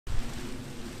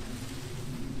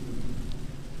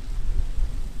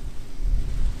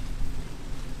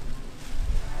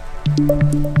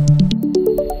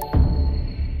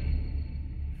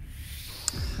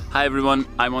Hi everyone,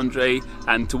 I'm Andre,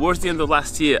 and towards the end of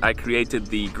last year I created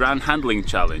the Ground Handling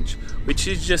Challenge, which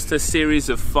is just a series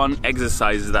of fun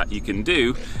exercises that you can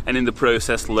do and in the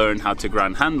process learn how to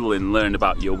ground handle and learn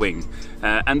about your wing.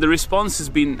 And the response has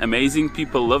been amazing.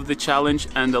 People love the challenge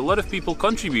and a lot of people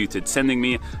contributed, sending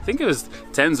me, I think it was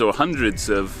tens or hundreds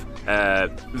of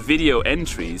video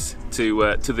entries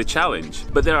to the challenge.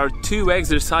 But there are two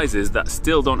exercises that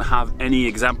still don't have any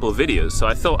example videos, so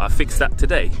I thought I'd fix that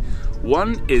today.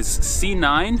 One is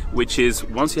C9, which is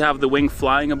once you have the wing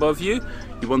flying above you,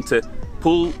 you want to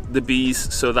pull the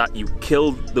bees so that you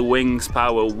kill the wing's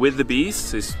power with the bees.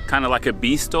 So it's kind of like a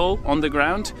bee stall on the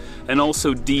ground. And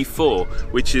also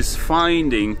D4, which is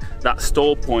finding that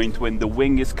stall point when the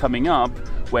wing is coming up,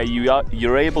 where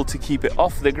you're able to keep it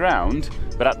off the ground,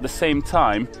 but at the same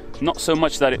time, not so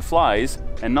much that it flies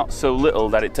and not so little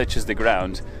that it touches the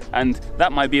ground. And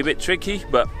that might be a bit tricky,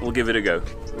 but we'll give it a go.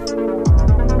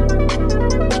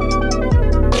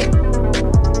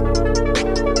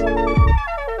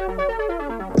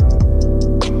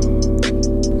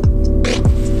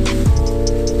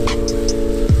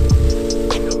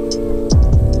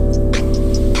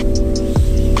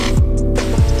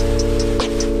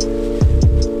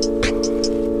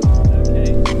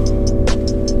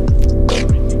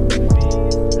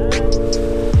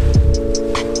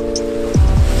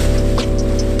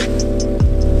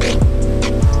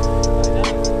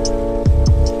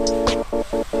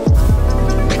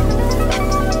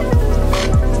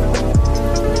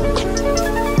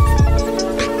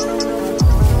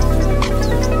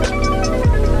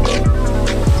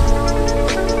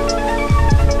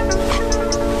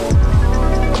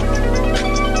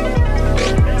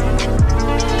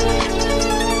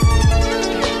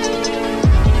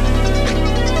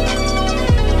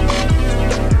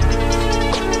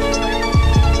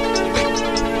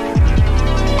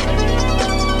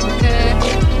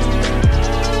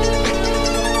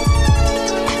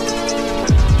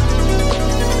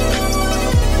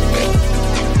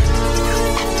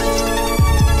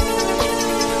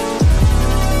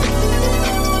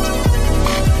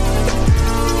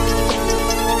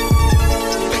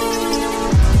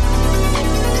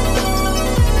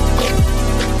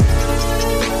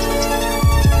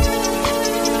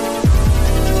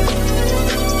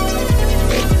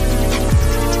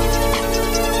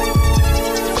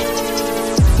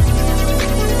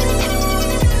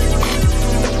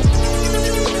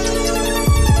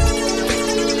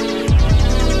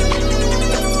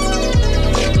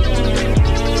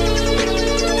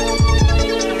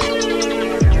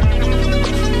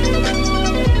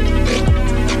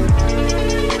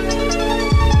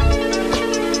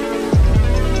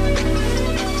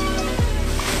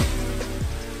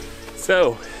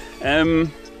 So,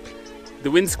 the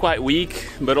wind's quite weak,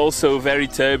 but also very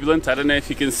turbulent. I don't know if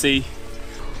you can see.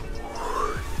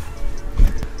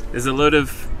 There's a lot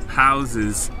of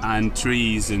houses and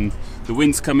trees and the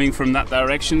wind's coming from that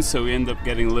direction, so we end up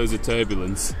getting loads of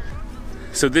turbulence.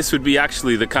 So this would be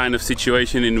actually the kind of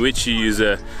situation in which you use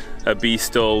a bee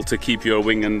stall to keep your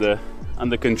wing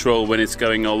under control when it's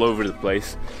going all over the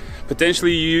place.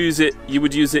 Potentially you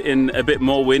would use it in a bit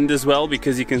more wind as well,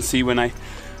 because you can see when I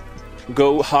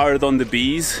go hard on the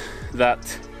bees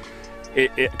that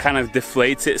it kind of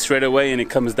deflates it straight away and it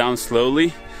comes down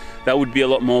slowly. That would be a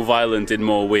lot more violent in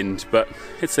more wind, but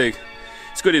it's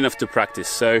good enough to practice.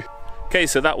 So okay,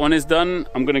 so that one is done.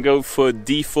 I'm gonna go for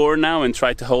D4 now and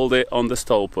try to hold it on the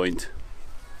stall point.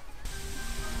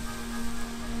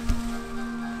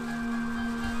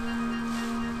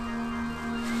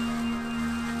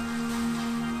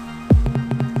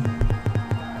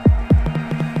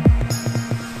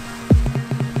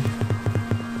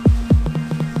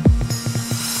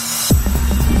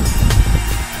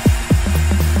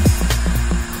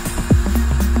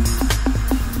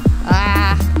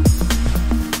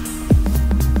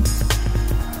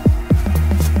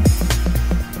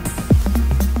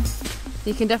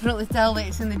 You can definitely tell that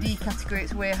it's in the D category,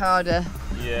 it's way harder.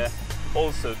 Yeah,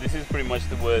 also this is pretty much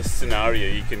the worst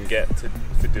scenario you can get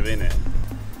for doing it.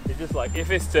 It's just like, if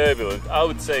it's turbulent, I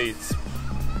would say it's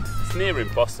near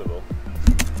impossible.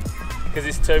 Because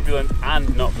it's turbulent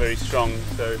and not very strong,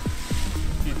 so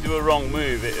if you do a wrong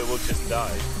move, it will just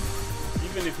die.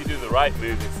 Even if you do the right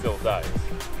move, it still dies.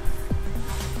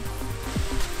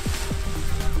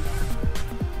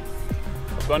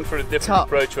 I've gone for a different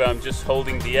approach where I'm just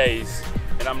holding the A's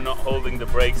and I'm not holding the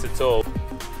brakes at all.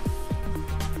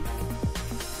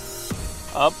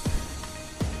 Up,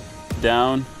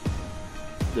 down,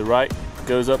 the right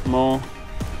goes up more,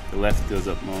 the left goes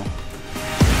up more.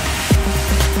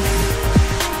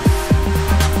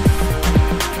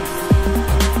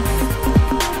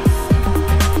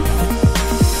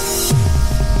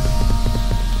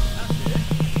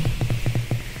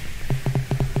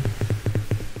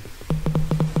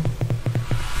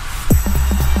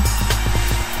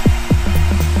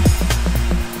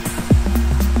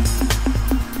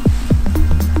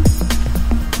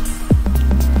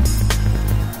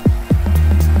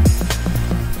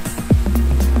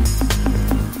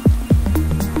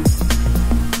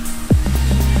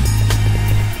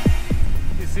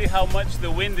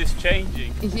 wind is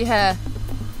changing. Yeah.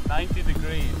 90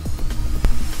 degrees.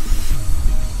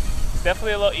 It's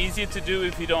definitely a lot easier to do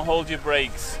if you don't hold your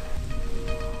brakes.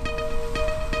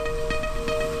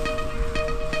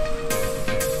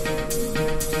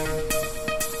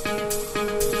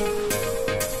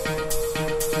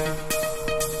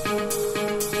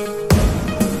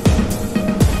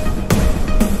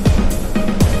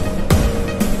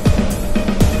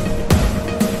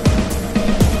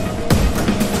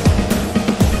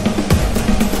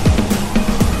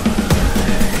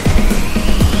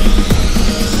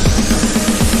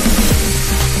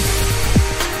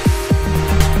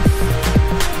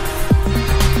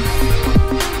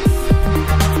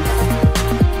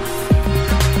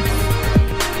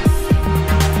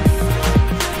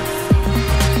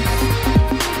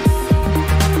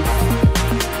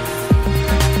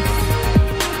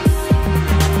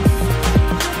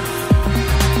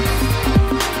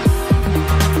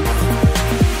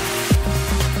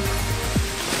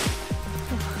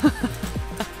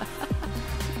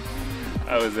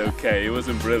 That was okay, it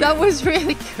wasn't brilliant. That was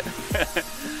really good.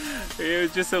 It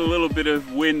was just a little bit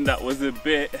of wind that was a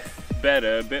bit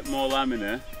better, a bit more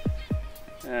laminar,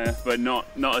 but not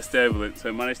as turbulent, so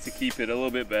I managed to keep it a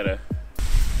little bit better.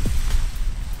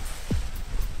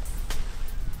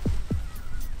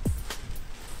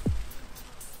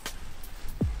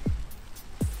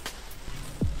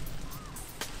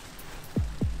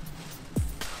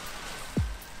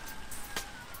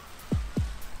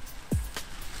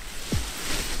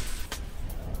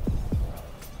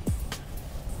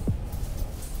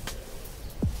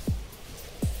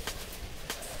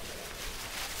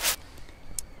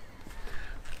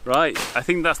 Right, I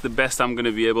think that's the best I'm going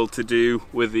to be able to do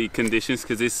with the conditions,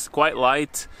 because it's quite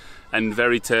light and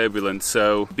very turbulent,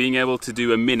 so being able to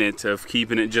do a minute of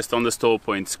keeping it just on the stall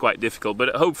point is quite difficult,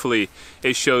 but hopefully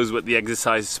it shows what the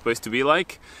exercise is supposed to be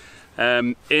like.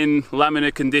 In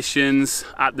laminar conditions,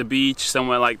 at the beach,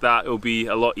 somewhere like that, it'll be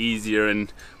a lot easier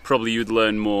and probably you'd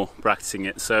learn more practicing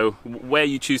it. So where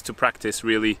you choose to practice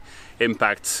really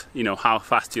impacts, you know, how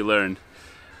fast you learn.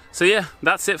 So yeah,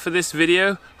 that's it for this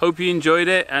video. Hope you enjoyed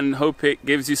it and hope it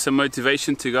gives you some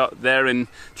motivation to go out there and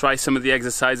try some of the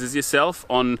exercises yourself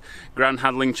on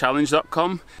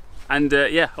groundhandlingchallenge.com. And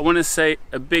yeah, I want to say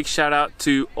a big shout out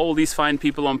to all these fine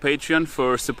people on Patreon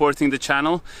for supporting the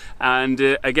channel. And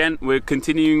again, we're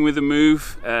continuing with the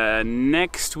move.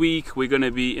 Next week we're going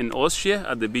to be in Austria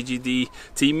at the BGD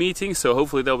team meeting, so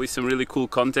hopefully there'll be some really cool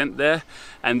content there.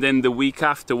 And then the week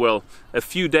after, well, a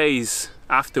few days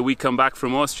after we come back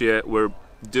from Austria, we're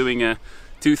doing a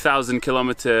 2,000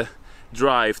 kilometer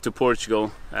drive to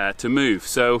Portugal to move.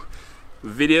 So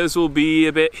videos will be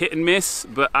a bit hit and miss,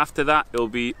 but after that it'll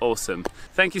be awesome.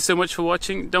 Thank you so much for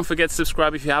watching. Don't forget to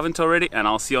subscribe if you haven't already, and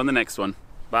I'll see you on the next one.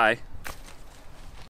 Bye.